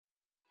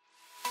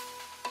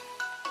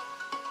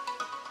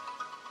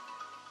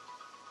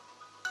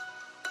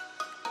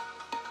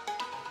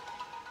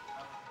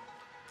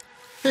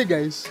Hey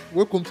guys,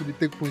 welcome to the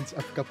Tech Points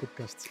Africa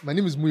podcast. My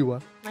name is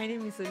Muiwa. My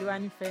name is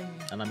Oluwani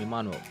Femi. And I'm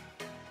Emmanuel.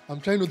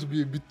 I'm trying not to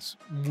be a bit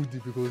moody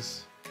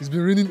because it's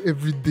been raining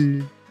every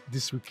day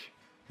this week,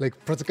 like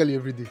practically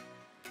every day.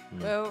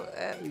 Well,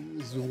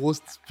 It's the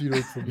worst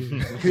period for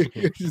me.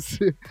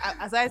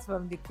 apart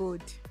from the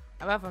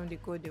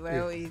code,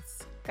 it's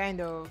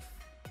kind of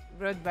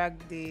brought back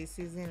the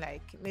season.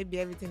 Like maybe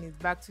everything is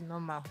back to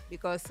normal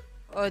because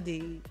all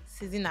the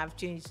season have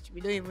changed.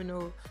 We don't even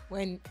know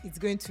when it's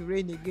going to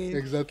rain again.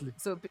 Exactly.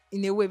 So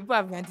in a way, people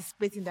have been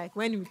anticipating like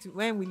when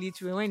will it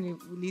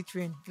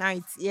rain? Now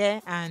it's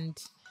here and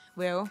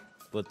well,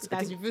 But it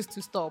has refused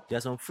to stop. there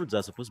are some fruits that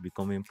are supposed to be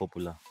becoming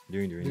popular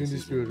during the rainy During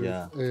this season.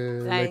 period,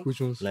 Yeah, like which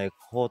ones? like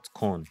hot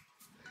corn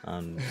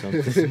and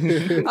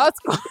something.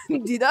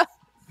 Outcome did not.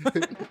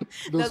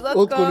 Does not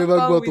hot corn come never go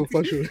out with- of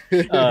fashion?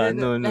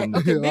 No. Like,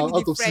 okay, maybe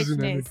Out the of season,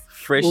 I mean.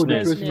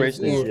 freshness. Freshness, Oh,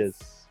 freshness, oh. yes.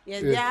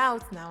 Yes, Yeah. they're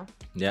out now.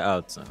 They're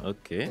out.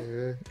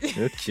 Okay,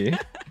 Yeah. okay.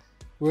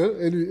 Well,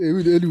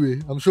 anyway,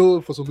 I'm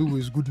sure for some people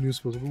it's good news.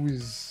 For some people,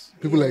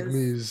 people like Yes.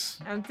 me is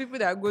And people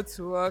that go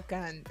to work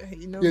and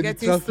the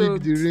getting traffic,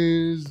 soaked the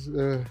rains.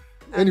 and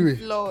Anyway,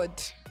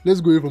 flood.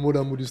 let's go away from all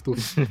that moody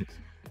stuff.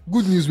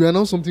 Good news, we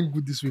announced something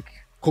good this week.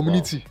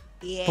 Community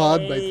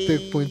powered by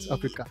Tech Points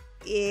Africa.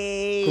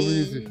 Yay.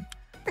 Community.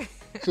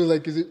 So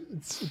like it's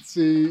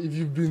a if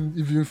you've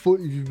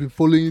been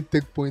following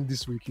Tech Point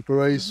this week, you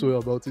probably saw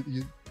about it,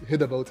 you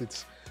heard about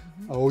it,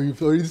 or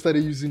you've already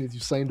started using it, you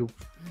signed up.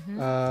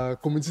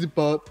 Community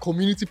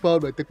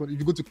powered by Tech Point. If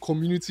you go to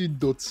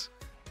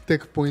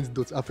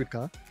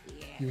community.techpoint.africa,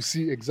 you'll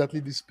see exactly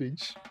this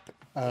page.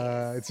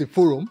 It's a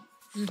forum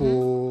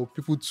for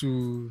people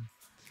to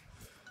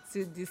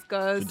To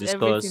discuss discuss.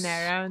 everything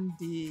around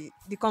the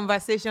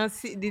conversation.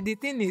 See, the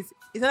thing is,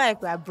 it's not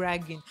like we are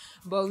bragging,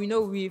 but we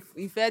know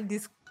we've had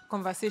this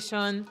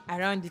conversation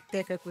around the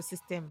tech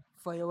ecosystem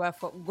for a while,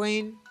 for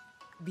going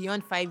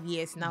beyond 5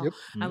 years now. Yep.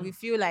 And we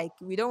feel like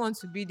we don't want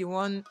to be the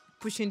one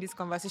pushing this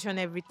conversation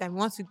every time. We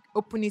want to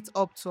open it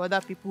up to other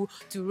people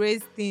to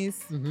raise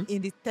things in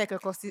the tech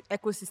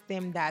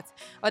ecosystem that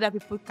other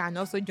people can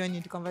also join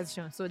in the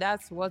conversation. So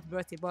that's what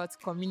brought about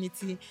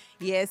community.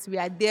 Yes, we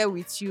are there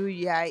with you.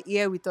 You are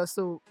here with us.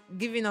 So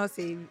giving us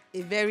a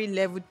very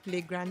leveled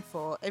playground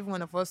for every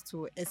one of us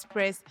to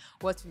express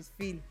what we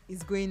feel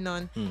is going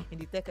on in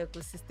the tech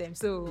ecosystem.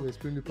 So You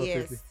explained it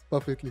perfectly. yes.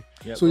 Perfectly.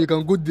 Yeah, So you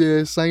can go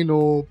there, sign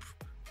up,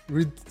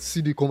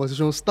 see the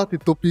conversation, start a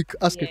topic,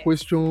 ask a Yes,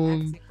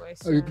 question.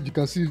 ask a You question.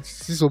 can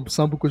see some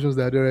sample questions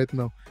that are there right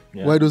now.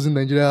 Yeah. Why doesn't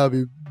Nigeria have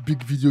a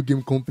big video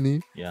game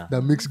company Yeah.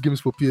 that makes games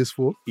for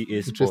PS4? EA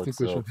Interesting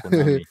Sports or question.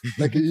 Konami.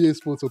 Like EA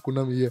Sports or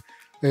Konami,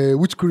 yeah.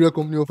 Which courier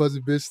company offers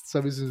the best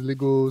services in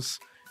Lagos?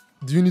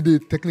 Do you need a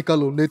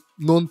technical or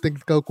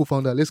non-technical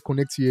co-founder? Let's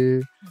connect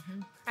here.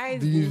 How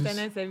is These- the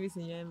internet service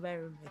in your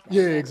environment? Like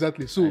Yeah, that?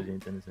 exactly. So As the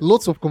internet says.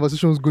 lots of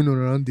conversations going on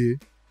around there.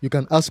 You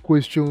can ask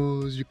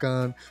questions. You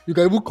can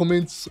even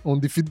comment on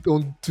the feed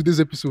on today's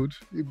episode.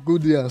 You go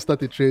there and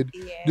start a thread.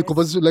 The Yes.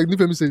 conversation, like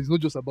Nifemi said, it's not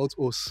just about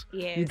us.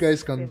 Yes, You guys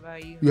it's can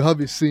about you. you have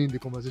a say in the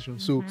conversation.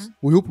 So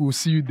we hope we'll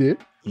see you there.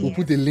 We'll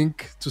put a Yes.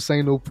 link to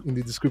sign up in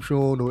the description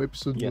or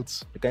episode Yeah.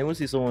 notes. You can even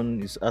see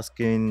someone is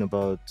asking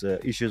about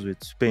issues with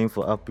paying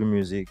for Apple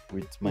Music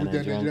with my With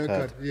their Nigerian Nigerian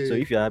card. card, yeah, So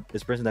yeah. if you are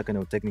experiencing that kind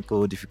of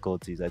technical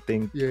difficulties, I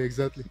think Yeah,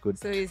 exactly. you could.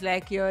 So it's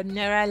like your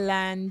Naira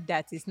land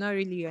that is not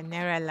really your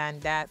Naira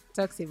land that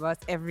talks about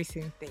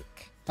everything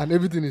tech. And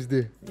everything is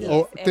there. Yes,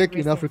 Or tech in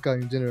everything. Africa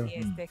in general.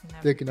 Yes, tech in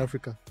Africa. Tech in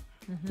Africa.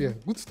 Yeah,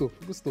 good stuff.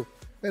 Good stuff.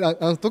 And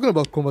I'm talking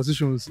about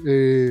conversations.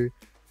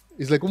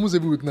 It's like almost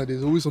every week now.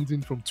 There's always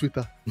something from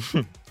Twitter.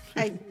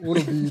 I- One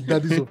of the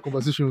daddies of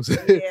conversations.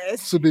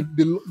 Yes. So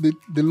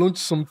they launched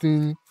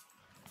something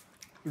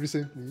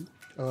recently.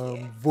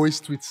 Voice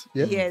tweets.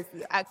 Yeah. Yes,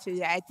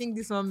 actually, I think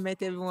this one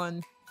met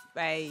everyone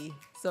by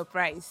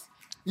surprise.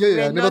 Yeah. I We're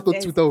never not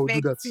thought Twitter would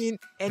do that. expecting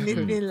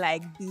anything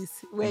like this.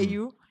 Were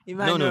you, No,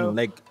 Emmanuel?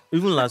 like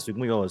even last week,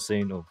 Muya was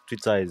saying, "Oh,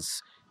 Twitter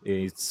is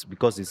it's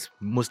because it's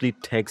mostly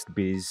text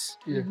based.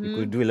 Yeah. You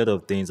could do a lot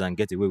of things and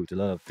get away with a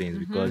lot of things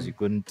because you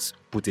couldn't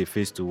put a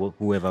face to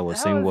whoever was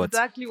That saying was what."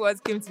 exactly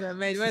what came to my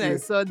mind when I Yeah.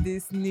 saw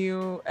this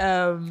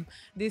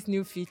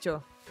new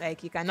feature.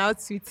 Like you can now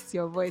tweet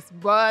your voice,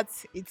 but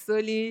it's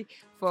only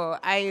for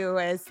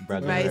iOS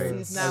Bragging devices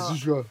rights. now. As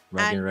usual.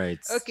 Bragging And-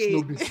 rights. Okay.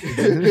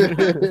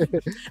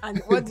 Snowbiz. And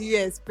what do you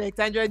expect?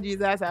 Android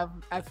users are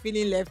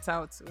feeling left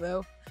out.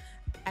 Well,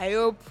 I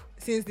hope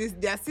since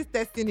they are still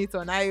testing it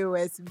on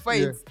iOS before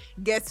Yeah. it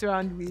gets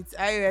around with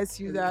iOS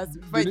users,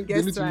 before they it need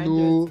gets to to Android.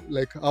 know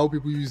like how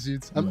people use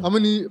it. How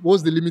many?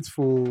 What's the limit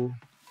for?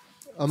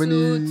 How many?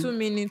 2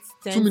 minutes,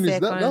 10 2 minutes.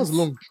 seconds. That's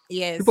long.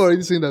 Yes. People are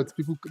already saying that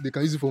they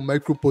can use it for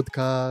micro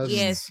podcasts.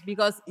 Yes,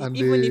 because and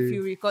even if they-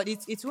 you record it,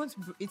 it won't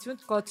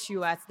cut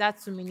you at that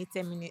 2 minutes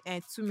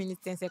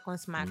 10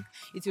 seconds mark.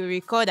 It will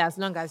record as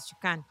long as you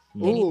can.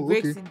 Then Oh, it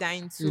breaks okay. it down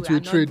into Into a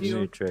an thread. audio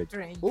Into a thread.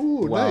 trend.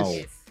 Oh, Wow. nice.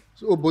 Yes.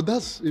 So, but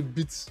that's a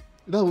bit.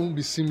 That won't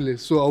be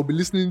seamless. So I'll be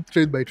listening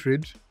thread by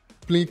thread,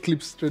 playing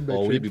clips thread by Or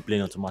will it thread. be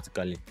playing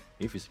automatically?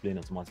 If it's playing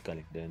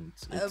automatically, then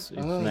it's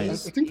I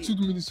nice. think 2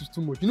 minutes is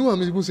too much. You know what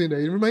I'm even saying that?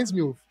 It reminds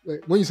me of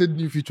like, when you said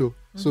new feature.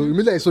 So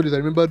immediately I saw this, I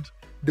remembered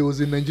there was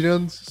a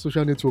Nigerian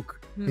social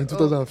network in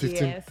 2015,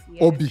 yes,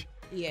 Obi,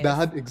 yes. that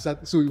had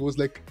exact. So it was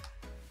like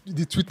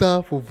the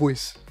Twitter for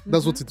voice.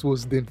 That's what it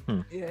was then.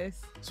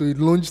 Yes, So it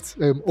launched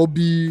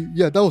Obi.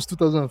 Yeah, that was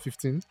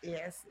 2015.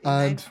 yes.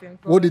 And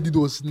what they did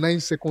was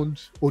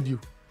 9-second audio.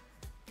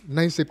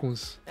 9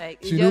 seconds. like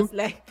So it's just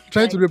like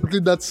trying like to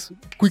replicate that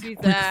quick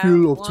Twitter,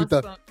 feel of one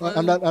Twitter. song-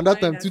 And one at that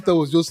time, line Twitter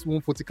was just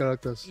 140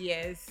 characters.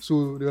 yes.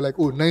 So they were like,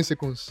 oh, 9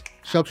 seconds.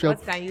 Sharp,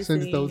 What can you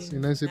send say it out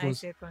in 9 seconds.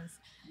 seconds?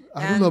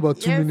 I don't know about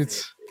 2 yes,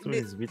 minutes. 2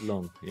 minutes is a bit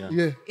long. Yeah.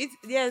 Yeah. It's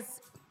yes,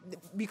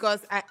 because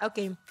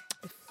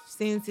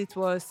since it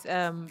was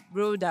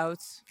rolled out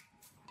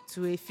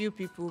to a few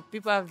people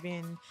have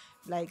been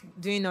like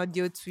doing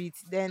audio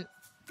tweets. Then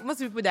most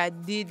people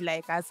that did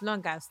like as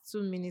long as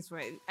 2 minutes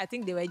were, I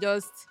think they were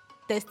just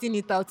testing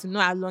it out to know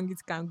how long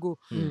it can go.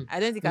 I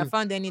don't think I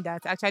found any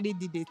that actually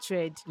did a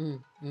thread.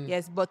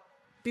 Yes, but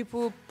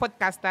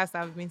podcasters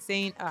have been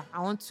saying, I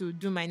want to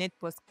do my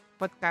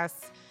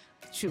podcast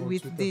On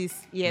with Twitter.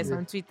 this, yes, Yeah.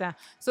 on Twitter.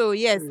 So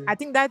yes, Yeah. I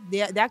think that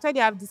they actually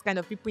have this kind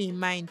of people in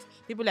mind.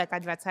 People like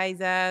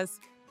advertisers,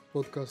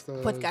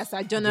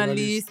 Podcasters,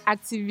 journalists,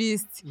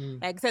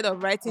 activists. Like instead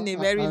of writing a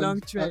very long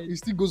thread. It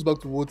still goes back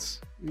to what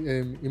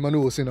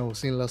Emmanuel was saying, I was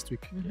saying last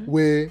week,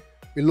 where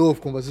a lot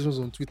of conversations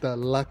on Twitter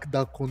lack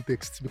that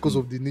context because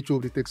of the nature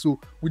of the text.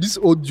 So with this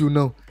audio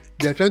now,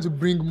 they are trying to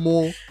bring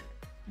more,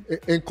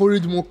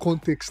 encourage more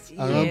context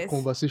around Yes.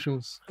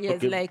 conversations. Yes,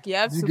 Okay. like you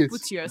have You to get-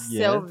 put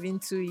yourself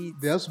into it.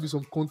 There has to be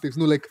some context.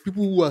 No, like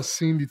people who are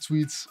seeing the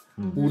tweets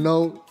who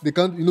now they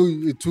can't,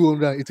 a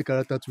 280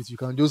 character tweet, you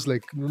can just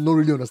like not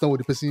really understand what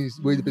the person is,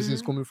 where the person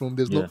is coming from.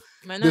 There's Yeah. no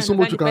Might not there's so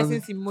much understand you the can-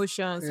 person's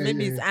emotions. Eh,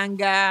 Maybe it's eh,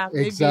 anger,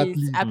 maybe exactly.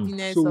 it's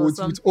happiness so or with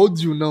something.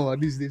 audio now, at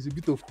least there's a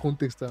bit of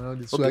context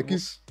around it. So Okay, I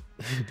guess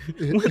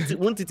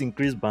Won't it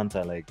increase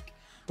banter? Like,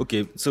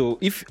 okay, so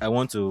if I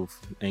want to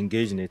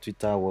engage in a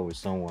Twitter war with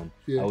someone,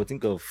 Yeah. I would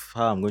think of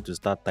how I'm going to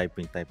start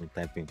typing.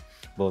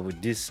 But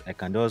with this, I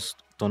can just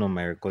turn on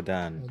my recorder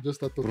and. I'll just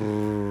start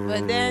talking.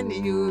 But then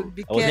you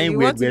be I was careful. saying You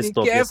weird, want to weird be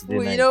stuff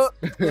careful, yesterday you know.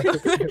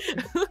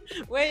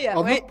 when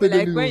I've not played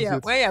any ones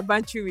yet. when you're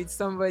bantering with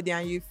somebody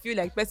and you feel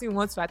like person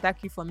wants to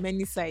attack you from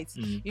many sides,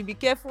 you be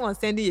careful on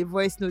sending a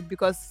voice note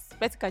because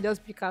person can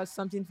just pick out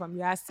something from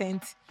your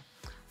accent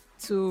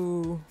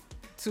to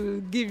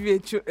give you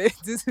to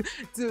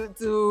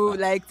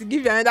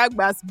give you another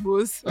bass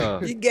boost.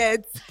 You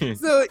get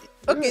so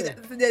okay. Yeah.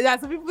 There are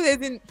some people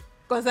raising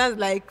concerns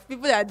like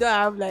people that don't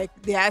have like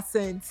the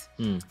accent,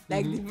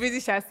 like the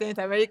British accent,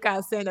 American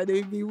accent, that they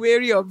will be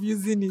wary of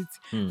using it.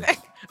 Like,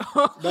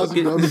 That's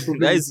Okay, the only problem.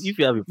 that is if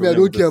you have a Me, I problem.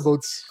 don't with care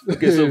this. about.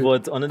 Okay, so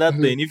but another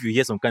thing, if you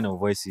hear some kind of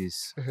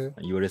voices, Uh-huh.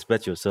 you will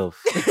respect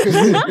yourself.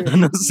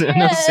 I'm not saying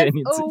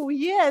anything. oh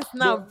yes.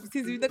 Now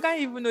since we can't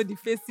even know the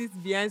faces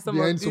behind some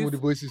behind of some of the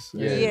these. voices.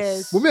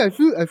 Yes. But me,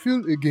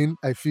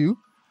 I feel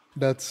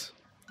that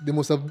they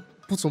must have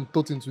put some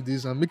thought into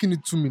this and making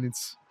it 2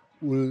 minutes.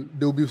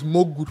 There will be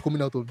more good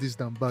coming out of this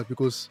than bad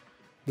because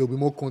there will be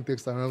more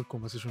context around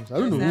conversations. I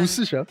don't know. We'll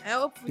see, Sha.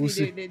 Hopefully We'll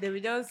see. they will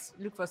just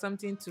look for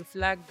something to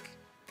flag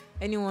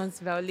anyone's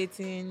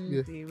violating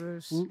Yeah. the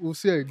rules. We'll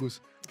see how it goes.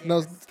 Now,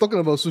 Yes. talking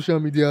about social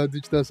media,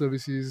 digital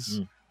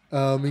services,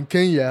 in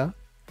Kenya,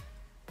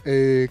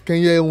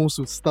 Kenya wants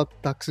to start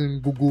taxing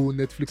Google,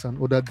 Netflix,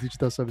 and other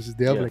digital services.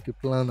 They have Yeah. like a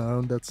plan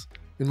around that.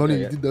 Emmanuel,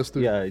 Yeah, you did that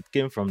story. Yeah, it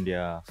came from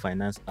their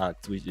Finance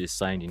Act, which they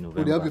signed in Oh,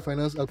 November. they have a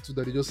finance act too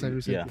that they just signed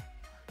recently. Yeah.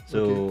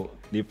 So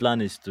the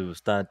plan is to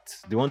start.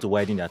 They want to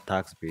widen their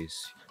tax base.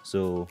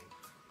 So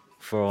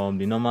from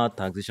the normal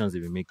taxations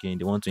they've been making,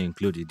 they want to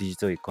include the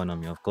digital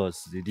economy. Of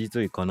course, the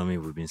digital economy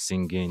we've been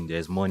singing.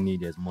 There's money.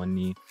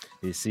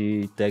 They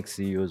see tech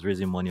CEOs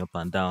raising money up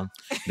and down.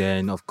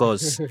 Then of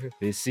course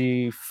they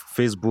see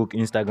Facebook,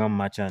 Instagram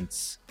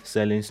merchants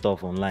selling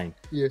stuff online.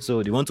 Yeah.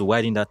 So they want to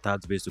widen that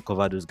tax base to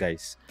cover those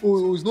guys.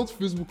 Oh, it's not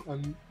Facebook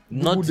and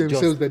Not Google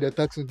themselves just- that they're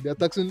taxing. They're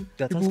taxing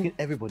They're people, taxing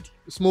everybody.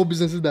 small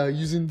businesses that are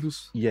using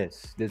those.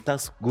 Yes, they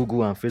tax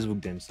Google and Facebook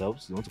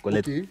themselves. They want to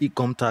collect Okay.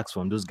 e-com tax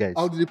from those guys.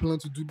 How do they plan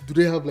to do? Do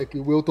they have like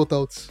a well thought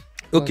out?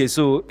 Okay,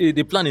 so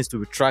the plan is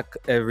to track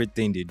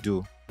everything they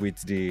do with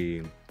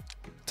the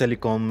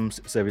telecom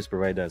service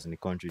providers in the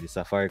country, the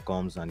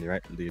Safaricoms and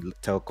the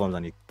Telcoms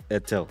and the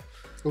Airtel.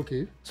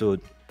 Okay. So,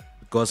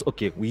 because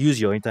we use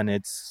your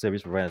internet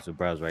service provider to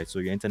browse, right? So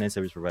your internet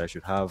service provider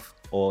should have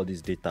all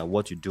this data,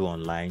 what you do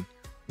online,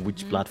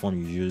 which platform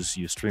you use.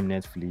 You stream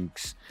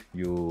Netflix,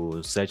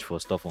 you search for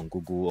stuff on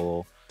Google,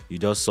 or you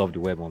just surf the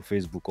web on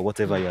Facebook or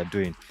whatever you are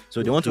doing.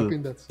 So they want to,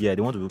 Tracking that. yeah,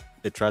 they want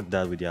to track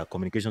that with their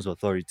communications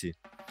authority.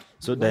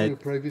 So Why that your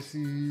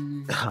privacy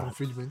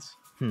infringements?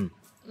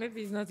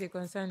 Maybe it's not a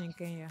concern in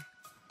Kenya.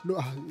 No,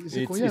 It's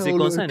a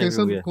concern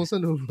everywhere.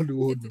 concern all over the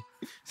world.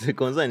 it's a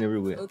concern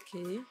everywhere.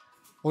 Okay.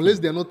 Unless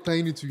they are not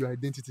tying it to your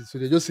identity, so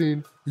they're just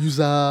saying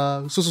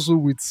user so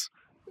with.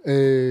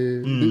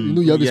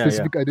 You have a yeah,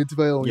 specific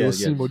identifier on Yeah, your yeah,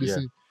 SIM or this yeah.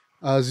 thing.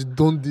 has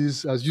done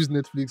this, has used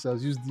Netflix,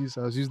 has used this,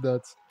 has used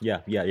that.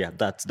 Yeah.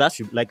 That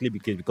should likely be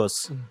case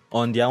because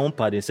on their own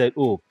part they said,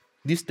 oh,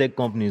 these tech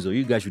companies, or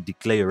you guys should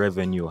declare your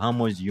revenue. How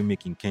much do you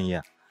make in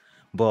Kenya?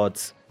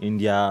 But in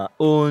their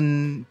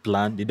own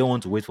plan, they don't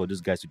want to wait for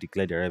those guys to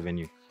declare their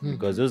revenue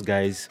because those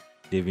guys,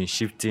 they've been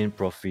shifting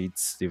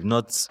profits. They've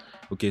not.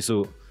 Okay,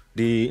 so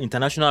the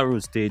international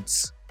rule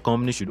states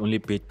companies should only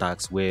pay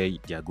tax where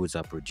their goods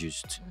are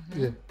produced,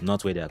 Yeah.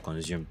 not where they are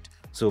consumed.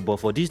 So, but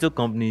for digital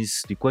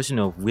companies, the question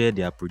of where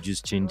they are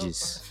produced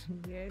changes.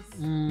 Yes.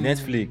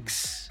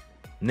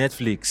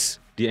 Netflix,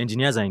 the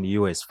engineers are in the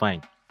US,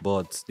 fine,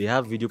 but they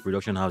have video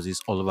production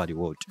houses all over the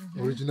world.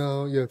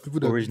 Original, yeah, people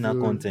that Original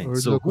do content.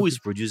 original So, who is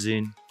content.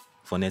 producing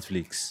for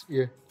Netflix?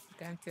 Yeah.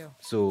 Can't tell.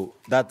 So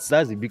that's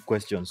the big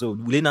question. So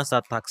will they not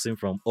start taxing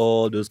from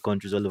all those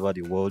countries all over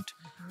the world?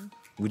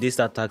 Will they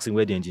start taxing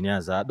where the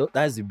engineers are?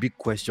 That's the big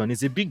question.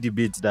 It's a big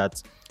debate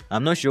that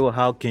I'm not sure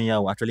how Kenya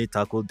will actually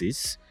tackle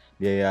this.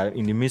 They are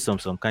in the midst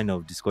of some kind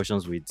of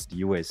discussions with the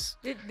US.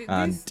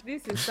 And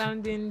This is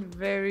sounding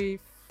very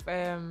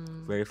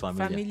very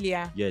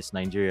familiar. Yes,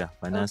 Nigeria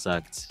Finance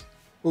Act.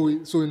 Oh,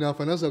 wait, so in our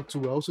finance act too,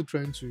 we're also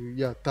trying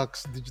to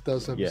tax digital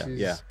services.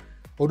 yeah.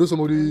 Although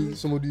some of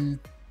the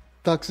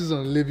taxes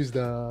and levies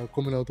that are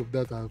coming out of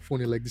that are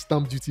funny, like the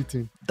stamp duty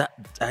thing. That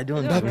I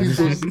don't That thing,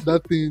 understand.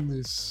 that thing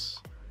is,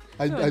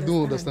 I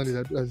don't understand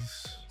it.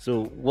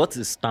 So what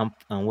is stamp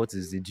and what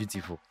is the duty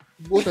for?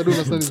 What I don't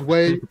understand is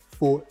why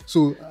for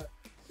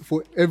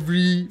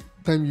every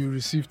time you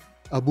receive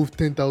above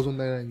 10,000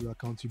 naira in your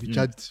account, you'll be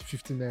charged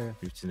 15 naira.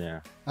 15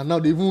 naira. And now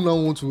they even now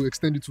want to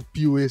extend it to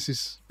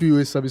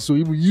POS service. So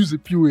if you use a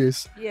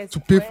POS to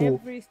pay for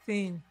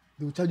everything.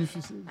 they will charge you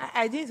 15.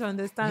 I didn't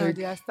understand Like,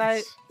 their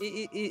style.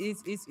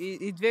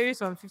 It varies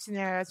from 15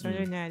 naira to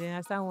 100 naira. Then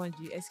I start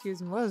wondering,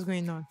 excuse me, what's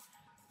going on?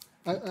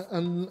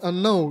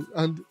 And now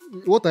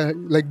what I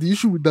like, the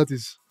issue with that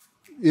is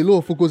a lot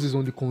of focus is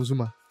on the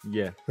consumer,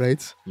 Yeah.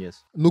 right?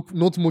 Yes.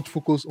 Not much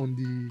focus on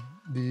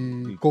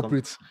the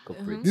corporate.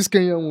 Corporate. This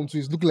Kenyan one too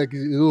is look like a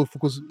lot of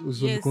focus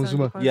is on the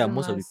consumer. Yeah,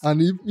 most of it.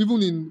 And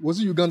even in, was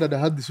it Uganda that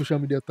had the social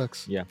media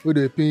tax? Yeah. Where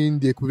they were paying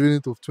the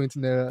equivalent of 20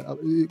 naira,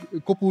 a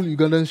couple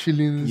Ugandan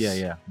shillings.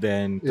 Yeah.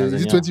 Then Is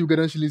it Tanzania 20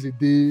 Ugandan shillings a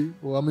day,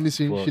 or how many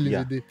shillings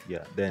yeah, a day?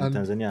 Yeah. Then And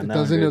Tanzania in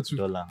Tanzania too.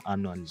 $900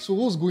 annually. So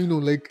what's going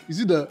on? Like, is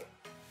it that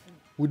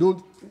we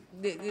don't?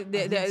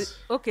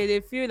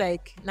 They feel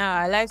like now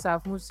our lives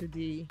have moved to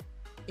the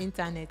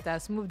internet,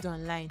 has moved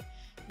online.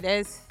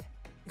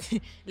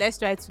 Let's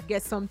try to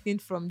get something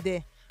from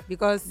there,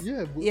 because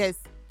Yeah, but- yes,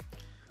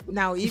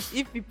 now if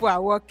people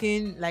are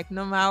working like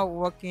normal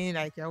working,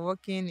 like you're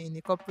working in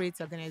a corporate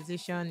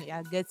organization,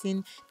 you're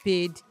getting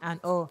paid and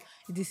all,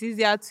 it is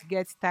easier to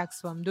get tax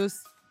from those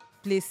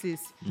places.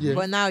 Yeah.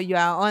 But now you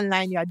are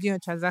online, you are doing your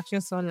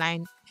transactions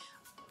online,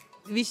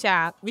 which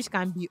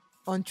can be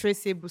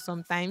untraceable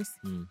sometimes.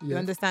 You Yeah.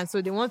 understand?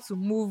 So they want to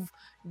move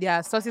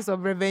their sources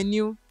of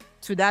revenue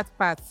to that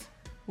part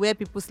where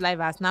people's life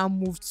has now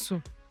moved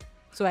to.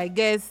 So I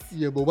guess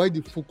Yeah, but why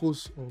the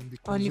focus on the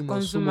On the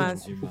consumer? So much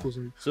consumers. focus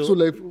on it. So- So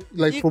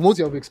like If- from what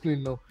you have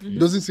explained now, it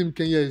doesn't seem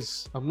Kenya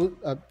is. I'm not.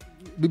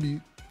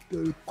 Maybe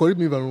correct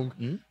me if I'm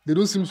wrong. They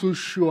don't seem so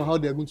sure how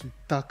they are going to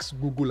tax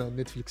Google and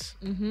Netflix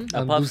and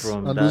Apart those,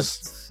 from and that,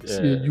 those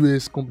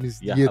US companies.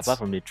 yeah, yet. apart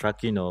from the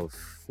tracking of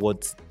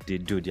what they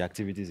do, the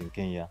activities in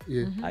Kenya,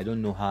 Yeah. I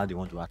don't know how they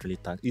want to actually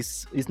tax.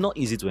 It's not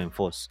easy to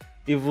enforce.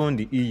 Even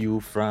the EU,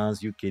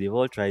 France, UK, they've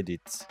all tried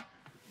it,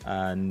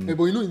 and Yeah,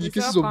 but in the It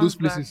cases all of those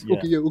comes back. places,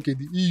 Yeah. okay,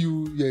 the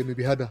EU, it may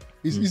be harder.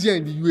 It's easier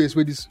in the US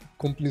where these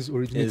companies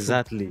originate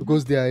Exactly. from,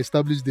 because they are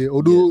established there.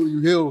 Although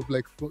you hear of,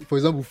 like, for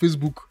example,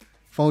 Facebook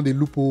found a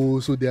loophole,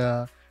 so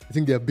I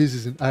think their base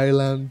is in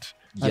Ireland,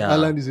 and Yeah.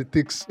 Ireland is a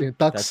tax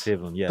tax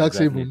haven. Yeah, tax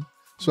exactly. haven.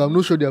 So I'm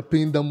not sure they are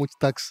paying that much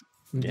tax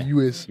in Yeah. the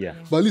US. Yeah.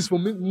 But at least for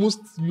most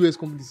US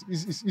companies,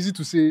 it's easy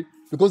to say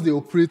because they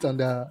operate and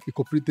they are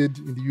incorporated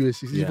in the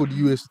US. It's easy Yeah. for the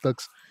US to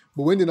tax.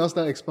 But when they now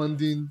start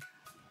expanding,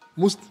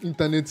 most of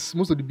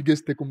the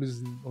biggest tech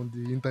companies on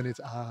the internet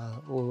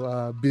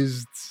are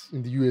based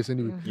in the US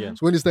anyway. Yeah.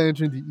 So when they start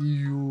entering the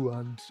EU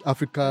and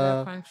Africa,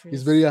 Other countries.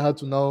 it's very hard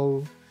to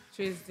now.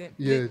 trace them.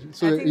 Yeah, They-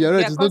 so I think you're right,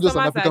 their it's not just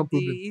an customers African are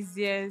problem. The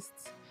easiest.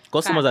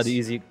 Customers are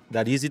the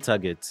Catch. easy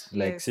target.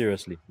 Like Yes.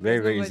 seriously, very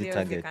There's easy nobody else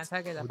target. They can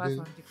target But apart then-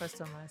 from the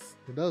customers.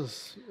 But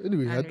that's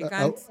anyway. And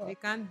I- we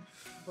can't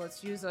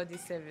but use all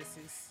these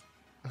services.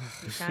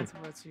 We can't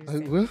but use I,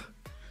 them. well,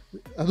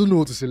 I don't know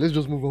what to say. Let's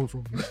just move on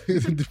from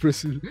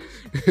depressing.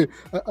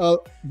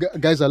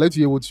 Guys, I'd like to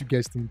hear what you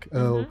guys think.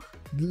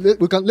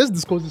 Let's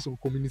discuss this on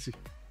community.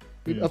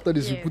 After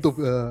this, we Yes. put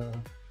up.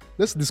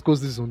 Let's discuss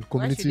this on should it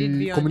community.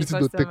 be on the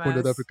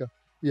Community.tech.africa.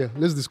 Yeah,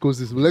 let's discuss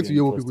this. We'd like to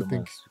hear what people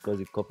think. Because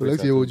the We'd corporates like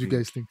to are hear too what you big.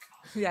 guys think.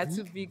 They are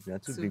too big They are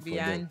too to big be for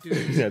them.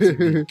 handled. They are too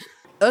big.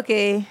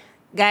 Okay,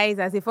 guys,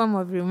 as a form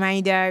of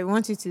reminder, we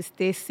want you to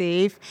stay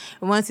safe.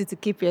 We want you to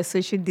keep your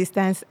social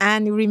distance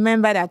and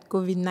remember that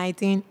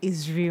COVID-19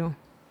 is real.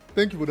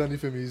 Thank you for that,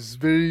 Ifemi. It's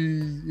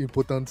very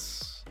important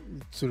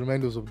to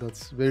remind us of that.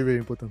 Very, very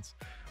important.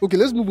 Okay,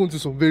 let's move on to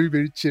some very,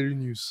 very cheery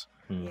news.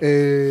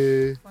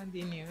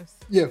 Funny news.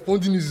 Yeah,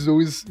 funding news is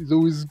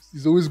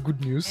always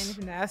good news.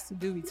 Anything that has to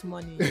do with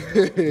money.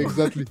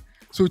 Exactly.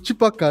 So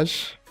Cheaper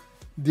Cash,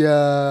 they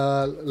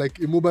are like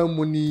a mobile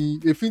money,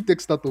 a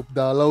fintech startup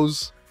that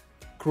allows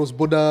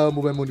cross-border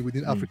mobile money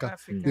within Africa.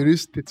 Africa. They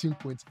raised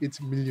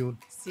 13.8 million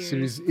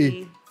Series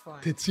A.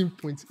 fund.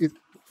 13.8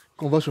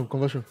 conversion.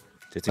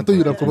 I 13 thought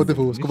you'd have point- converted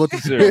for us. Converted.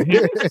 Sorry.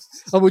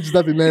 How much is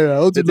that in naira?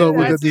 How to know how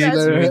much that is in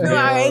That's- we know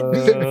naira?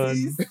 how it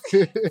is.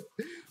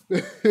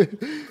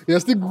 You're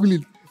still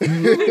googling.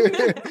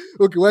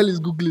 Okay, while he's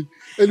googling.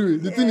 Anyway,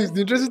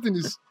 the interesting thing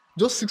is,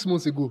 just 6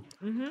 months ago,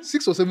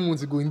 6 or 7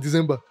 months ago in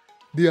December,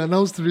 they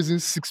announced raising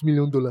 $6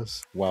 million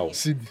Wow.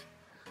 seed,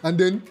 and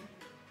then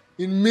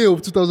in May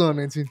of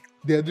 2019,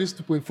 they had raised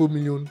 2.4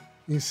 million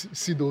in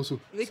seed also.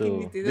 Making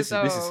So it a this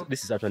total is of-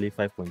 this is actually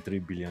 5.3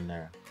 billion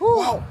naira.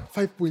 Wow,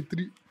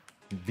 5.3.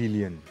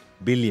 Billion.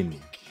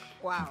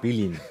 wow.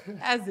 Billion.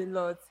 That's a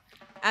lot.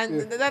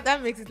 And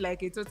that makes it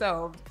like a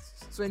total of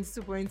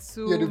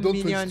 $22.2 Yeah, they've done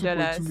million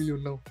 22.2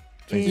 million now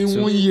in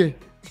in 1 year.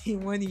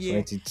 in 1 year.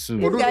 22.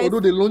 Guys- Although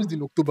they launched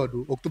in October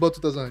though, October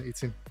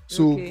 2018.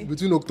 So Okay.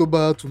 between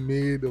October to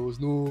May, there was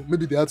no.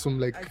 Maybe they had some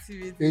like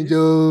Activities.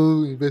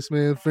 angel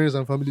investment, friends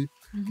and family.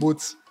 But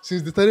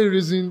since they started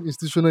raising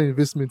institutional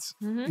investments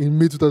in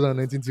May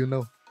 2019 till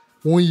now,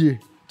 1 year,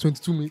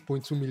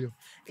 22.2 million.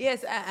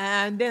 Yes,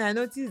 and then I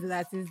noticed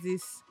that is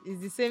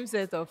the same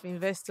set of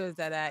investors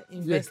that are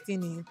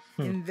investing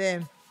in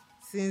them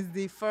since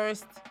the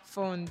first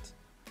fund.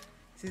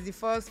 Since the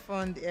first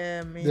fund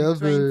in They have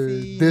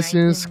 2019,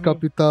 Decience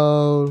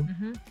Capital.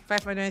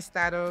 500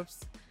 startups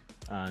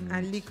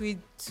and Liquid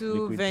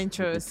 2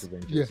 Ventures.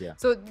 Yeah.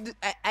 So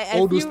I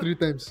All feel, those 3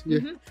 times. Yeah.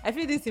 I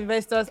feel these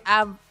investors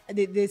have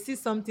they see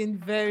something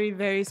very,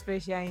 very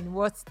special in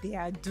what they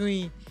are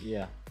doing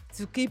Yeah.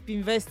 to keep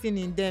investing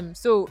in them.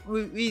 So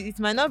it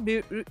might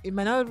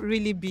not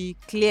really be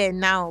clear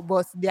now,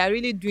 but they are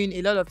really doing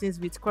a lot of things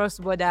with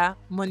cross-border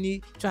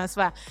money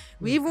transfer.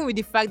 Even with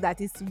the fact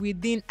that it's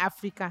within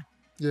Africa,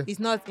 Yeah. it's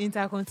not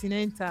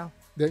intercontinental.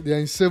 They are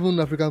in 7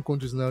 African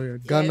countries now. Yeah.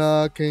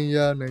 Ghana,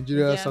 Kenya,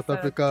 Nigeria, South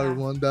Africa,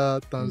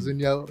 Rwanda,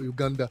 Tanzania,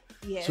 Uganda.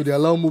 Yes. So they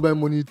allow mobile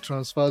money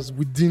transfers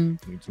within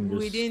Within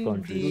those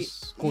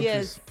countries.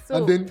 yes. So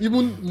And then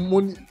even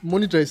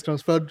money that is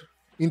transferred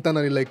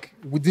internally, like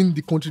within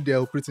the country they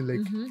are operating,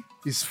 like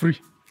is free.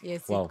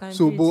 yes, Wow. it can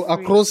So, be but free.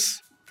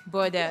 across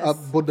borders.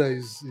 border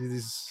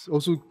is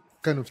also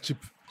kind of cheap.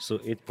 So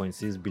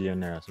 8.6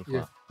 billion naira so far.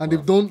 Yeah, and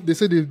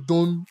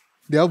Wow.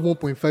 they have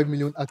 1.5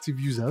 million active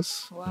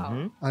users,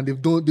 Wow. and they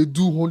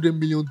do $100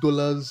 million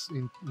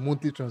in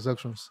monthly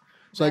transactions.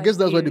 So I That's guess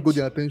that's why they got huge.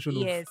 their attention.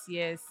 Yes,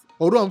 yes.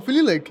 Although I'm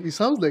feeling like it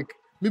sounds like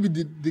maybe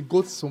they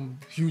got some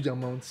huge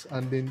amounts,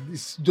 and then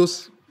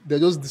they're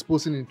just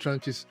disposing in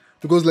tranches,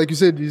 because like you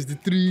said, it's the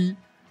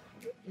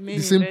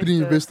same 3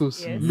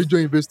 investors, Yes. major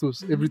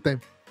investors every time.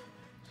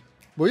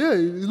 But yeah,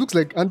 it looks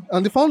like,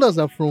 and the founders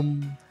are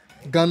from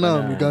Ghana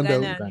and Uganda. Ghana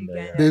and Uganda,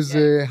 Uganda, There's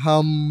yeah.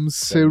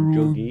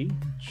 Hamseru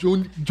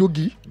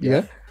Jogi,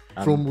 yeah,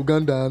 And from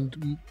Uganda,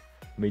 and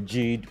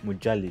Majid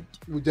Mujalid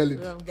Mujalid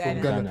From from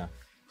Ghana. Ghana. Ghana.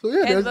 So yeah,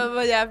 Yes, there's-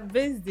 but they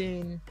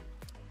are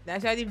they're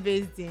actually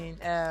based in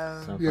San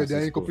yeah, they are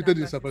Francisco. incorporated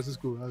in San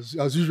Francisco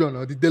as usual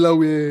now, the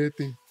Delaware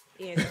thing.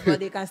 yes, but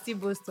they can still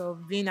boast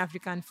of being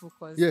African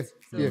focused. Yeah,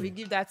 So yeah. we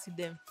give that to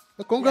them.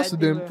 Congrats Yeah, to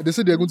they them. were. They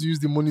said they're going to use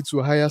the money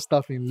to hire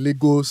staff in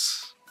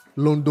Lagos,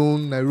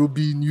 London,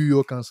 Nairobi, New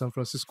York, and San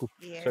Francisco.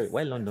 Yes. Sorry,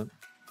 why London?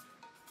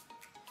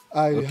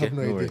 I Okay, have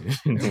no idea. worry.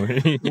 No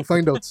worry. We'll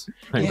find out.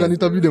 We Yes. can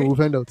interview them. We'll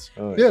find out.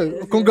 Alright. Yeah,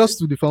 Yes, congrats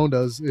to the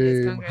founders,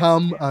 Yes, congrats to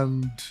Ham them.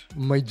 and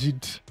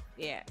Majid.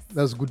 Yes.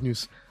 That's good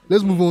news.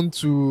 Let's move on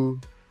to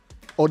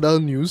other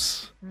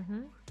news.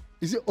 Mm-hmm.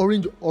 Is it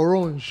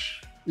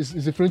Orange?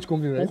 It's a French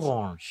company, right?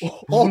 Orange.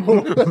 So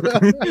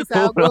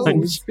I'll go with,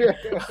 Orange.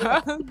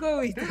 I'll go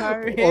with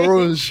orange.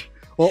 Orange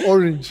or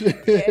Orange.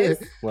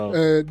 Yes. Wow.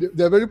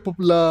 They're very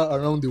popular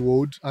around the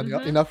world and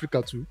in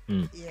Africa too.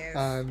 Yes.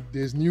 And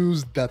there's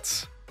news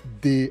that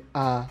they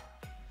are.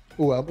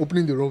 Oh, I'm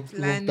opening the wrong tab.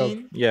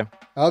 Planning. Yeah.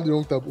 I have the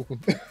wrong tab open.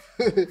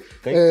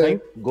 Can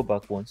you go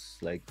back once?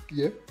 Like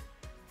Yeah.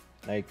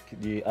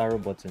 the arrow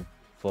button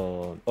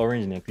for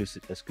orange and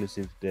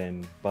exclusive,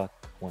 then back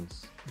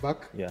once.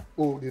 Back. Yeah.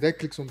 Oh, did I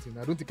click something?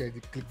 I don't think I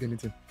clicked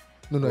anything.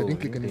 No, I Oh, didn't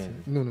click you didn't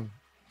anything. click No.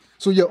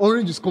 So yeah,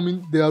 Orange is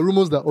coming. There are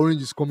rumors that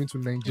Orange is coming to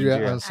Nigeria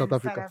Nigeria. and South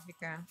Africa.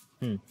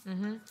 Hmm.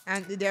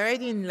 And they're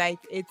already in like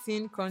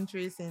 18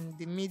 countries in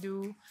the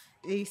Middle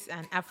East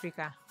and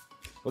Africa.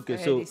 Okay,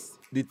 Where so this-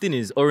 the thing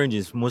is, Orange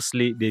is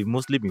they've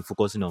mostly been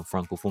focusing on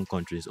francophone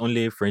countries,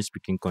 only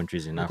French-speaking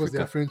countries in Because they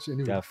are Africa. French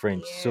anyway. They are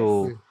French. Yes.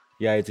 So Yeah.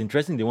 yeah, it's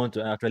interesting. They want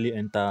to actually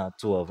enter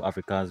 2 of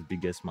Africa's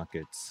biggest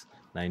markets,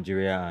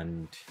 Nigeria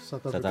and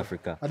South South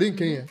Africa. Are they in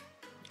Kenya?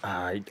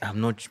 I'm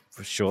not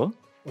sure.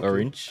 Okay.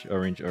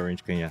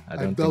 Orange, Kenya. I I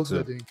don't doubt think so.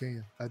 that they're in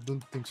Kenya. I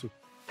don't think so.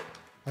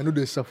 I know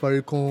there's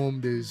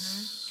Safaricom.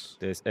 There's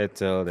There's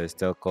Airtel, there's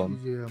Telcom.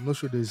 yeah. I'm not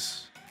sure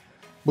there's.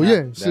 But Nah,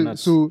 yeah, they're so, not-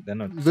 so they're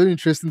not. very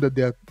interesting that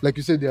they are, like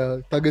you said, they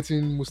are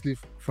targeting mostly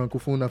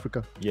Francophone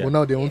Africa. Yeah. But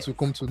now they want to Yes.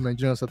 come to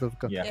Nigeria and South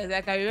Africa. Yeah. Yes,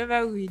 like I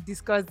remember we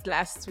discussed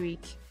last week.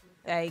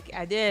 Like,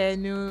 are there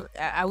new?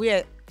 Are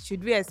we?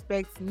 Should we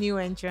expect new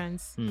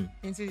entrants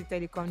into the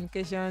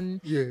telecommunication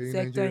Yeah, in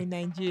sector Nigeria. in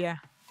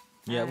Nigeria?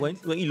 Yeah, And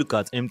when you look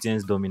at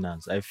MTN's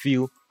dominance, I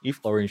feel if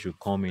Orange should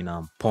come in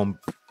and pump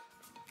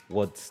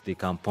what they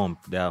can pump,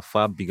 they are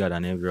far bigger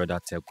than every other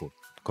telco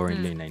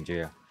currently in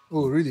Nigeria.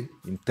 Oh, really?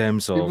 In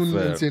terms of Even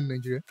MTN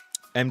Nigeria?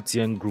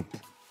 MTN Group,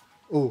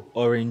 Oh,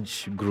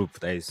 Orange Group,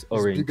 that is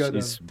Orange, bigger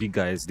is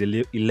bigger. It's the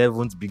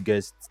 11th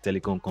biggest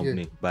telecom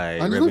company by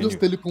and it's revenue. not just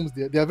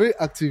telecoms. They are very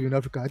active in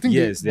Africa. I think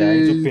Yes, they are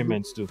into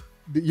payments too.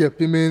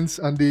 payments,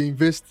 and they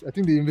invest. I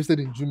think they invested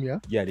in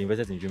Jumia. Yeah, they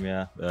invested in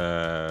Jumia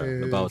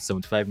about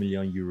 75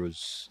 million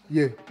euros.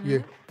 Yeah, yeah.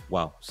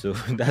 Wow, so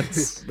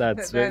that's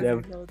very, a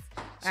lot. So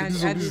And,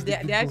 this and is the they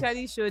big one.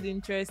 actually showed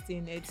interest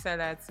in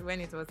Etisalat when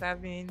it was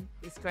having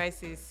its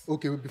crisis.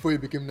 Okay, before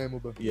it became Nine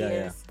Mobile.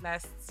 Yes,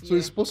 last year. So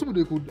it's possible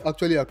they could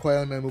actually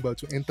acquire Nine Mobile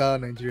to enter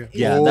Nigeria.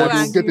 Yeah, or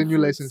that's- they'll get a new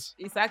license.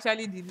 It's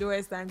actually the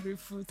lowest angry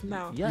fruit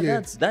now. yeah, Yeah.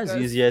 that's the Because-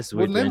 easiest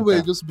way But to Nine Mobile is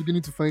enter. just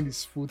beginning to find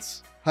its foot.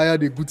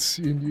 Hired a good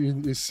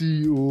a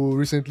CEO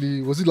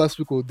recently. Was it last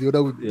week or the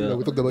other week? Yeah, that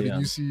we talked about yeah. the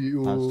new Past 2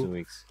 CEO.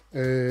 weeks.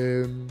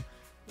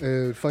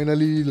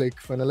 Finally,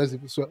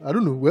 finalized it. So I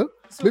don't know. Well,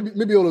 So-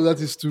 maybe all of that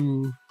is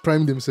to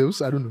prime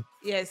themselves. I don't know.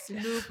 Yes,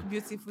 look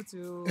beautiful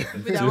to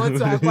people that want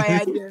to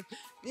acquire them.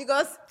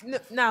 Because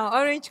now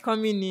Orange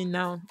coming in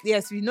now.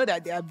 Yes, we know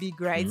that they are big,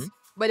 right? Mhm.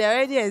 But they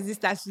already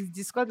exist, as we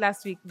discussed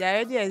last week. They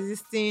already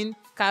existing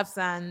caps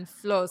and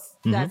floors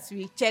that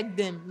we check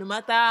them. No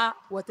matter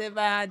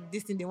whatever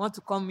this thing they want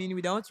to come in,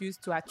 we don't want to use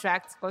to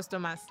attract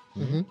customers.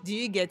 Do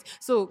you get?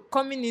 So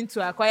coming in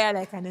to acquire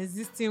like an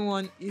existing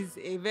one is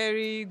a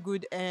very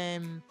good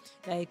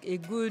like a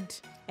good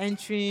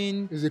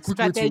entering It's a quick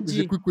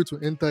strategy way to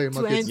enter a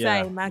to market. enter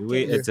Yeah, a the market.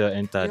 way Yeah. Airtel You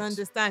entered.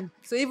 understand?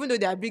 So even though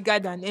they are bigger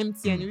than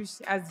MTN, which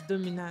has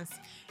dominance,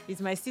 it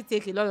might still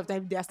take a lot of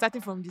time. They are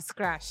starting from the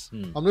scratch.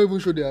 I'm not even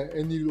sure there are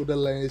any other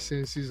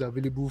licenses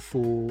available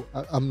for.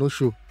 I'm not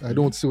sure. I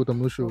don't want to say what I'm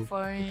not For sure.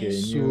 foreign. Okay.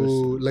 So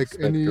new like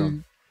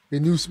spectrum. a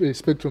new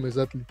spectrum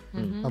exactly.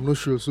 Mhm. I'm not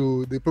sure.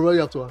 So they probably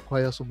have to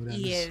acquire some of that.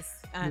 Yes.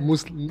 And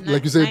Most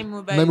like you said, Nine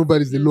Mobile Nine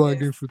Mobile is the low closest.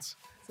 hanging fruit.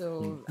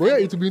 So But yeah,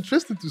 and it will be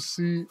interesting to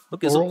see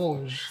Okay, so-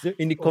 Orange. So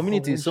in the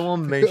community, Orange.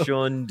 someone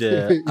mentioned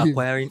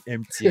acquiring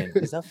MTN.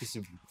 Is that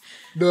feasible?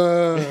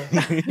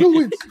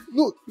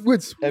 No,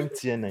 wait.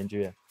 MTN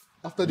Nigeria.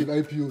 After the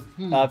IPO,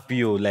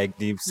 RPO, like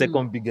the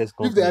second biggest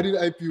if they company.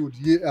 hadn't IPO'd,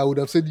 yeah, I would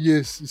have said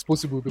yes, it's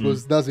possible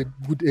because that's a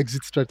good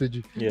exit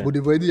strategy. Yeah. But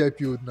they've already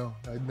IPO'd now.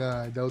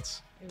 I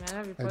doubt. it might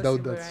not be I possible,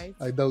 doubt that. right?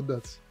 I doubt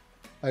that.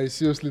 I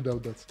seriously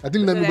doubt that. I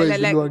think So Nine Mobile like- is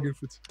the like- low hanging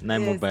fruit.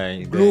 Nine Yes.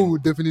 Mobile. Glow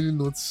would definitely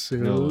not sell.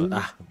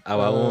 No,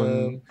 our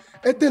own.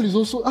 Airtel is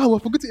also. We're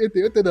forgetting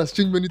Airtel. Airtel has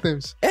changed many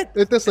times.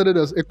 Airtel started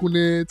as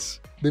Econet,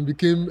 then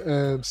became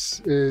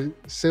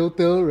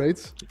Celtel,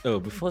 right? Oh,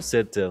 before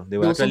Settle, they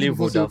were There was actually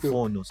something before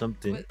Vodafone or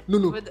something. But-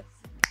 No. but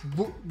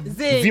Vo-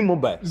 Zen.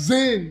 V-Mobile.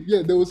 Zain,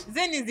 yeah, there was.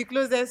 Zen is the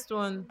closest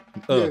one.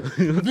 Oh, Yeah.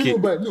 okay.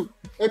 V-Mobile, no.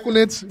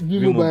 Econet,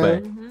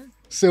 V-Mobile, V-Mobile.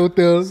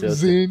 Celtel,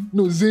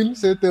 Celtel. Zain,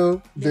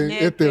 Celtel, then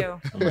Then Airtel.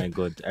 Oh my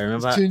god. I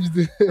remember Changed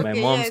the. my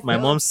Okay, mom's yes, my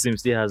so- mom's SIM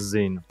still has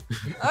Zane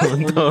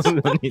Oh,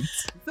 on it.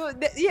 so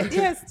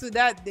yes, to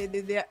that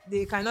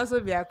they can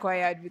also be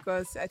acquired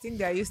because I think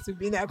they are used to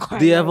being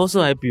acquired. They have also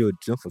IPO'd,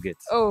 don't forget.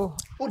 Oh,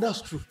 Oh,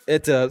 that's true.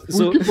 Airtel. We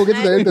So keep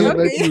forgetting that Airtel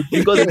Okay. is IPO'd.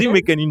 because they didn't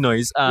make any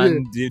noise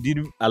and they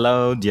didn't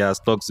allow their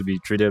stocks to be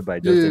traded by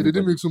just Yeah, they anybody.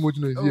 didn't make so much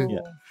noise. oh. Yeah. Yeah.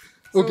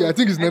 Okay, So, I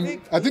think it's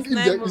Nine. I think it's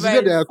if Nine it's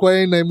either they're Mobile.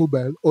 acquiring Nine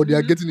Mobile or they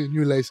are getting a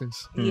new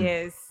license.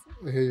 Yes.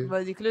 Eh,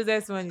 But the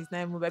closest one is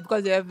Nine Mobile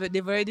because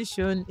they've already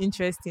shown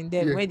interest in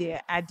them Yeah. when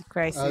they had the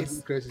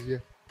crisis. crisis, yeah.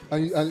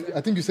 And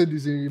I think you said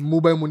there's a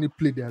mobile money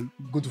play they are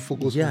going to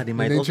focus Yeah, on. they in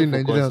might also entering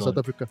Nigeria and focus South on-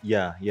 Africa.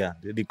 Yeah,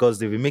 because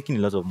they've been making a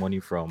lot of money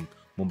from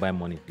mobile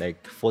money,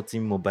 like 40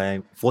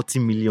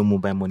 million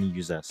mobile money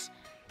users.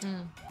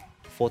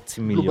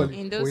 40 million Globally.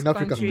 In Or those in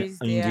Africa. countries,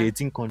 in they the are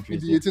 18 In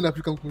countries. the 18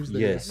 African countries, that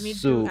Yes. is.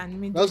 middle so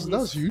and middle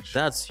That's East. huge.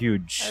 That's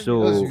huge. That's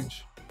So That's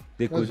huge.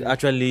 they That's could huge.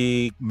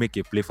 actually make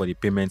a play for the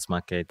payments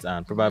market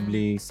and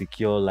probably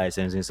secure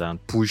licenses and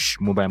push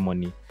mobile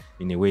money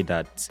in a way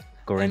that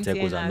current MTN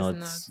telcos are has not.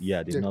 not.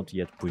 Yeah, they're Yeah. not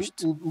yet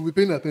pushed. We'll be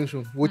paying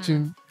attention,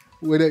 watching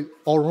whether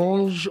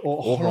orange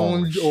or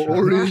orange Orange. or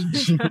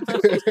orange.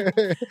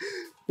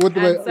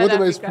 whatever And South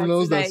whatever is Africa,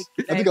 pronounced as.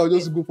 I think I'll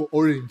just go for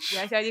orange. They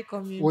actually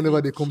coming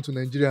Whenever big. they come to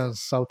Nigeria and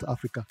South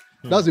Africa.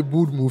 That's a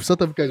bold move.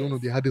 South Africa is one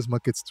of the hardest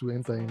markets to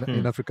enter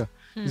in Africa.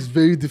 It's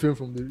very different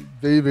from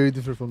very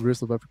different from the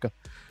rest of Africa.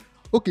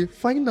 Okay,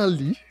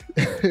 finally,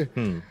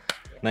 Nigerian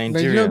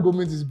Nigeria.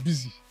 government is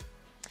busy.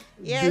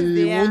 Yes, they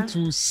they want are.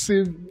 to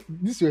save.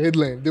 This is your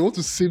headline. They want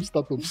to save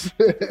startups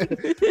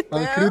and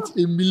Well.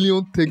 create 1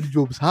 million tech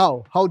jobs.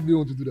 How? How do they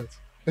want to do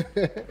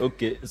that?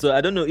 Okay, so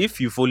I don't know if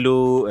you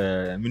follow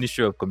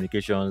Ministry of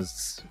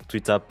Communications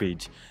Twitter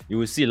page, you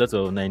will see a lot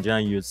of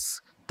Nigerian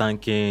youths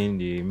thanking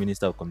the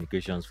Minister of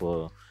Communications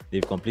for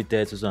they've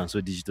completed so and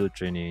so digital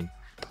training.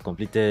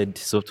 completed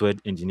software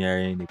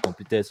engineering, they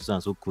completed so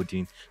and so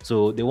coding.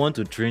 So they want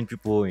to train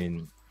people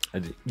in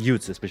the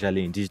youths,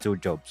 especially in digital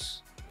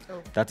jobs.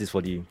 Oh. That is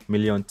for the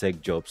million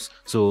tech jobs.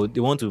 So they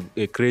want to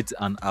create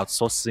an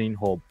outsourcing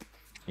hub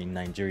in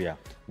Nigeria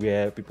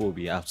where people will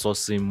be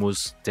outsourcing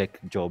most tech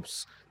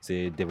jobs,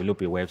 say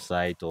develop a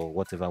website or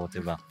whatever,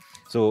 whatever.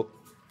 So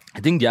I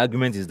think the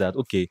argument is that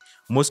okay,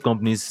 most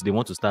companies they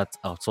want to start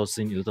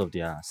outsourcing a lot of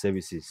their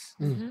services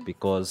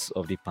because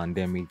of the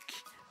pandemic.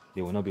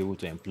 They will not be able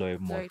to employ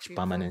much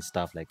people. permanent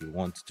staff like they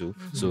want to.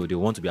 So they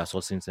want to be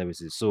outsourcing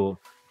services. So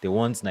they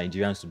want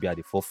Nigerians to be at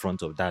the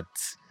forefront of that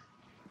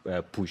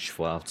push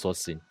for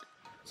outsourcing.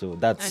 So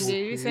And that's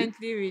they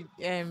recently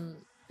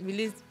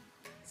released,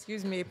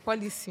 excuse me, a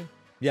policy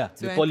yeah.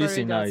 to The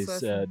policy encourage now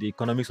is outsourcing. the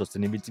economic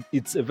sustainability.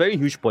 It's a very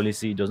huge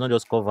policy. It does not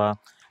just cover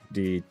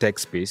the tech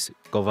space; it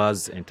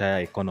covers the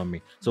entire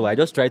economy. So I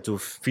just try to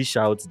fish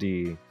out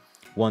the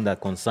one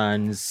that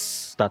concerns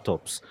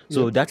startups.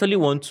 So Yeah. they actually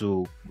want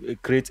to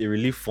create a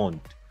relief fund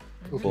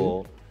Okay.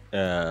 for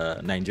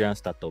Nigerian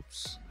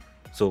startups.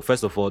 So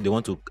first of all, they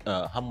want to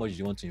how much do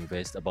you want to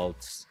invest? About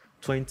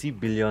 20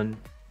 billion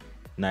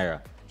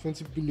naira.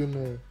 20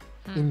 billion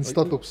in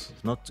startups.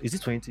 It's not is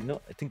it 20? No,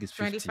 I think it's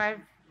 50. 25.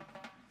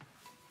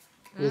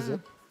 Where's that?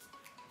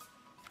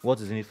 What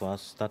is in it for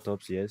us?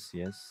 Startups,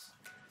 yes.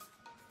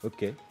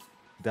 Okay.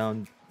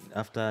 Down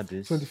after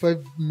this.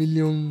 25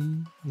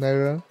 million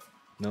naira.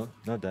 No,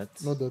 not that.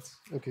 Not that.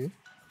 Okay.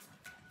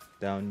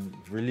 Down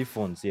relief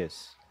funds,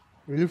 yes.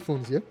 Relief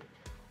funds, yeah?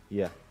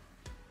 Yeah.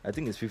 I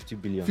think it's 50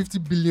 billion. 50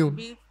 billion.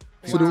 Big-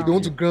 So they Wow.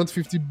 want to grant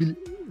 50 billion,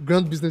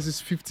 grant businesses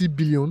 50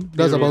 billion.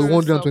 That's about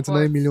Payroll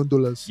 129 million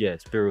dollars.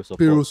 Yes, payroll support.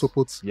 Payroll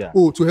support. Yeah.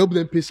 Oh, to help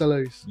them pay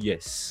salaries.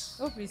 Yes.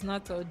 Hope it's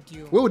not all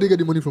due. Where would they get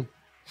the money from?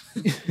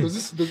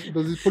 does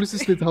the policy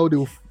state how they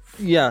will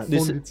Yeah,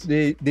 fund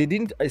it? they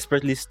didn't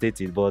expressly state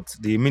it, but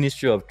the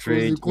Ministry of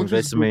Trade,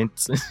 country's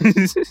Investment.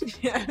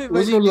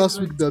 Wasn't it last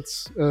week that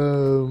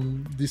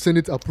the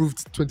Senate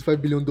approved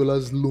 $25 billion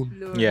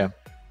loan? yeah.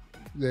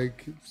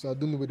 Like, so I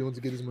don't know where they want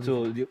to get this money.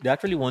 So they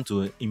actually want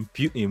to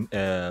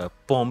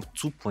pump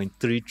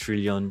 2.3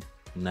 trillion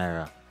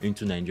naira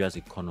into Nigeria's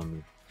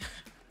economy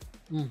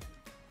Mm.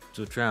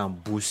 to try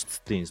and boost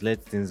things,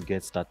 let things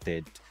get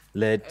started,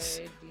 let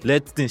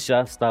Already. things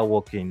just start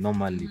working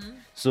normally.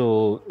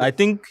 So I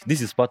think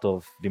this is part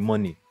of the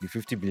money, the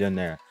 50 billion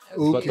naira. It's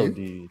part Okay. of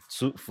the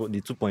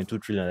 2.2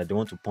 trillion that they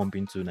want to pump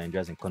into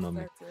Nigeria's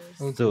economy.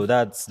 Okay. So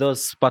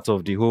that's part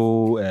of the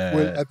whole.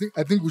 Well,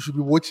 I think we should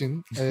be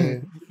watching.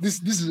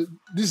 This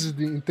is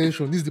the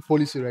intention. This is the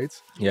policy, right?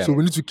 Yeah. So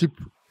we need to keep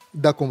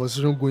that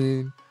conversation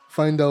going.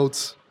 Find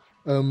out,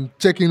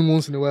 check in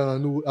once in a while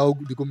and know how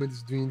the government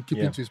is doing,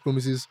 keeping Yeah. to its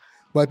promises.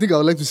 But I think I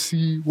would like to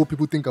see what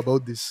people think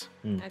about this.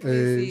 At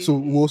least So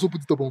we'll also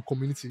put it up on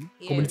community,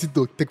 Yes.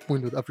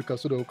 community.techpoint.africa,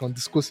 so that we can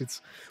discuss it.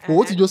 But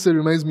what you just said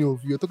reminds me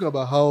of, you're talking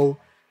about how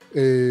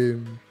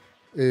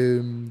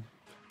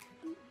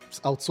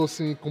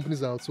outsourcing,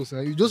 companies are outsourcing.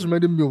 And you just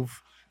reminded me of,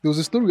 there was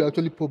a story we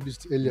actually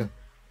published earlier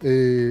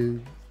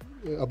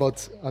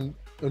about an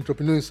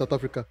entrepreneur in South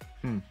Africa.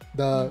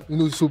 That,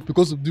 so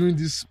because of during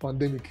this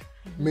pandemic,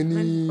 many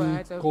people are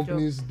out of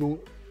companies don't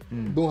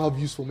have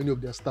use for many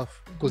of their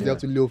staff because they Yeah.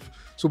 have to lay off.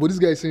 So, but this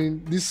guy is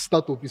saying this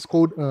startup is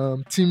called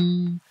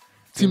Team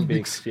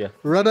Bix. Yeah.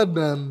 Rather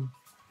than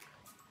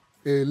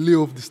lay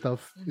off the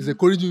staff, is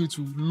encouraging you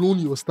to loan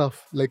your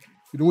staff. Like,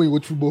 when you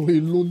watch football,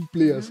 you loan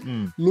players,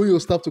 loan your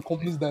staff to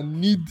companies that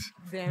need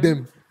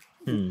them.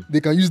 They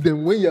can use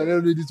them when you are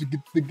ready to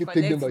take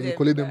them back. You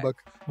collect them back.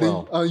 Then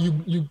Wow.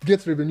 you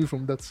get revenue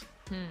from that.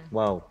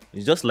 Wow,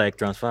 it's just like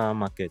transfer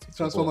market.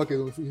 Transfer market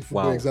in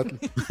football, Wow.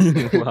 exactly.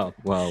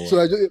 wow.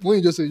 So when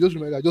you just say,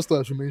 I just thought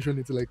I should mention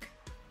it. Like,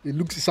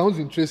 it sounds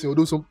interesting.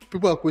 Although some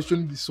people are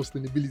questioning the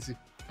sustainability.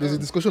 There's a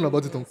discussion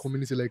about it on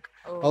community, like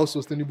how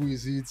sustainable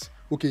is it?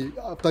 Okay,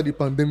 after the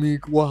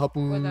pandemic, what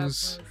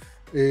happens?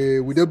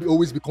 Will there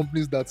always be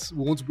companies that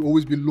will want to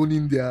always be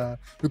loaning their?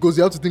 Because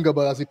you have to think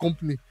about, as a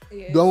company,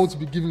 Yes. do I want to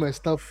be giving my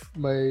staff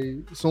a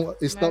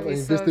staff I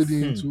invested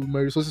into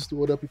my resources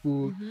to other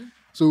people?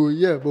 So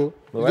yeah, but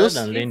But rather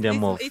than laying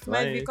them off, It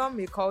might become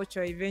a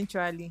culture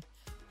eventually,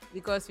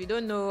 because we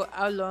don't know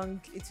how long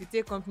it will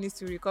take companies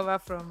to recover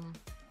from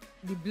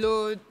the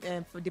blow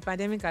the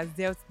pandemic has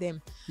dealt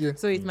them. Yeah.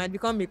 So it might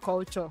become a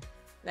culture.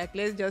 Like,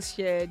 let's just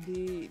share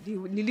the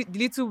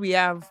little we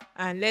have,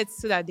 and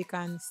so that they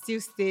can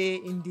still stay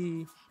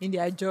in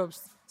their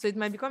jobs. So it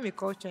might become a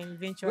culture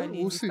eventually Well, in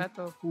we'll the see.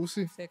 startup We'll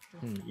see. sector.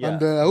 yeah,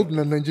 And I hope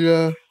that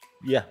Nigeria.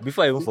 yeah.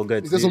 Before I even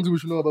forget, Is there something we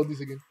should know about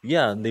this again?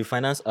 yeah, the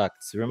Finance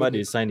Act. Remember, Okay.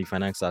 they signed the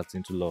Finance Act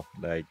into law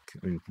like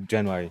in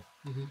January.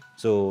 Mhm.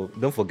 So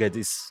don't forget,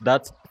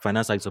 that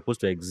Finance Act is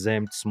supposed to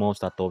exempt small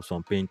startups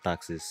from paying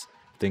taxes.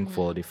 I think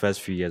for the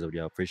first few years of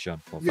their operation,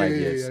 for Yeah, 5 yeah,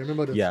 years. yeah, I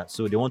remember that. Yeah,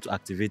 so they want to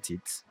activate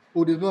it.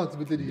 Oh, they've not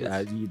activated it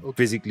yet.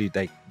 Basically,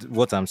 like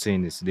what I'm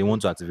saying is they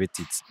want to activate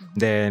it.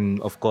 Then,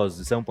 of course,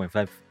 the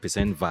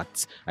 7.5%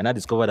 VAT, and I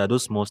discovered that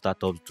those small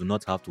startups do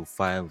not have to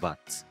file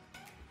VAT.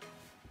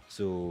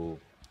 So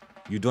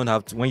you don't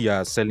have to, when you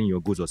are selling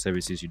your goods or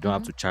services, you don't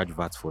have to charge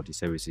VAT for the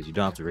services. You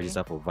don't have to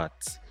register for VAT.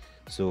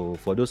 So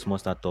for those small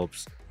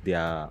startups, they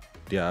are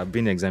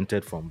being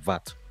exempted from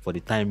VAT for the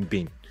time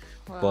being.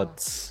 Wow.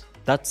 But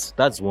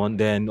that's one.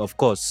 Then of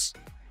course,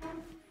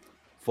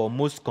 for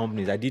most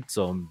companies, I did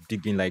some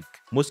digging. Like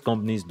most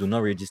companies do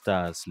not register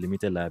as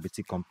limited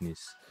liability companies.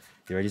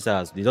 They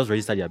just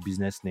register their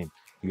business name.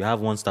 You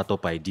have one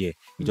startup idea,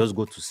 you just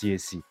go to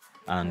CAC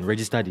and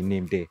register the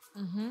name there.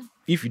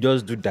 If you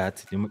just do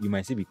that, you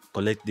might still be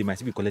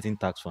collecting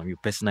tax from you,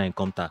 personal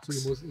income tax. So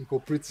you must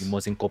incorporate. You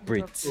must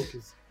incorporate. Okay,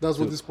 that's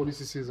what this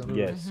policy says. And all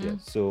that. Yes, yes.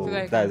 So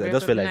like that, I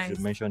just felt like you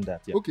recognized. mentioned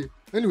that. Yeah. Okay.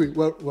 Anyway,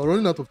 we're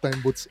running out of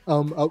time, but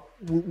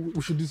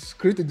we should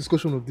create a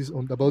discussion of this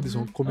about this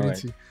on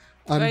community,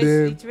 But and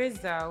it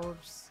raises our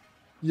hopes.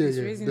 yeah, It's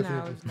yeah, raising our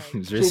definitely. hopes. Like,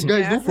 It's So racing. guys,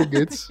 Yeah. don't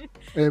forget,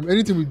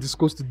 anything we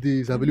discussed today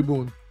is available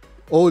on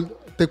all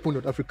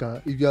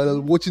TechPoint.Africa. If you are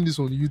watching this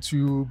on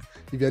YouTube,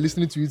 if you are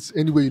listening to it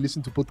anywhere you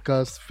listen to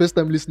podcasts, first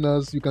time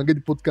listeners, you can get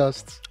the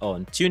podcast.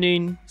 On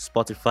TuneIn,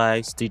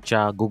 Spotify,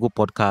 Stitcher, Google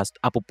Podcast,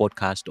 Apple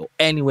Podcast, or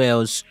anywhere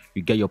else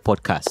you get your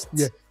podcasts.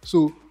 Yeah.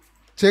 So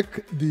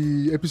check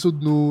the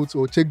episode notes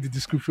or check the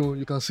description.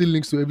 You can see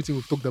links to everything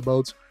we've talked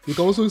about. You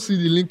can also see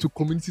the link to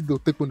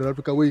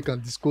community.techpoint.Africa where you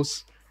can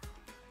discuss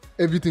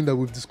everything that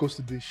we've discussed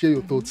today. Share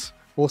your thoughts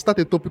or start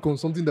a topic on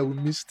something that we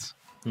missed.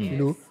 You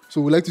know.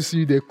 So we'd like to see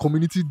you there.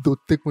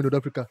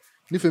 Community.techpoint.Africa.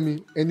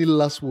 Nifemi, any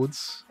last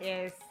words?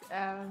 Yes.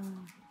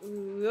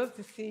 We hope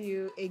to see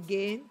you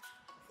again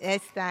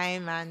next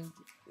time, and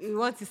we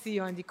want to see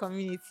you on the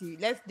community.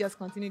 Let's just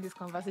continue this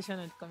conversation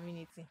on the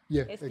community.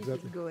 Yeah, Let's keep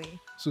exactly. it going.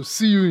 So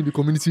see you in the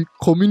community.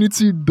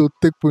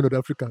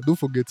 Community.techpoint.Africa. Don't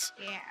forget.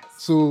 Yes.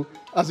 So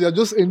as we are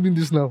just ending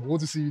this now, we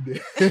want to see you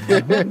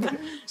there.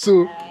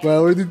 So we're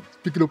already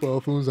picking up our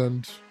phones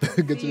and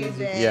getting See you ready.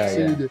 there. Yeah,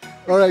 See yeah. you there.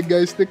 All right,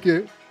 guys. Take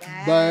care.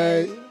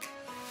 Bye.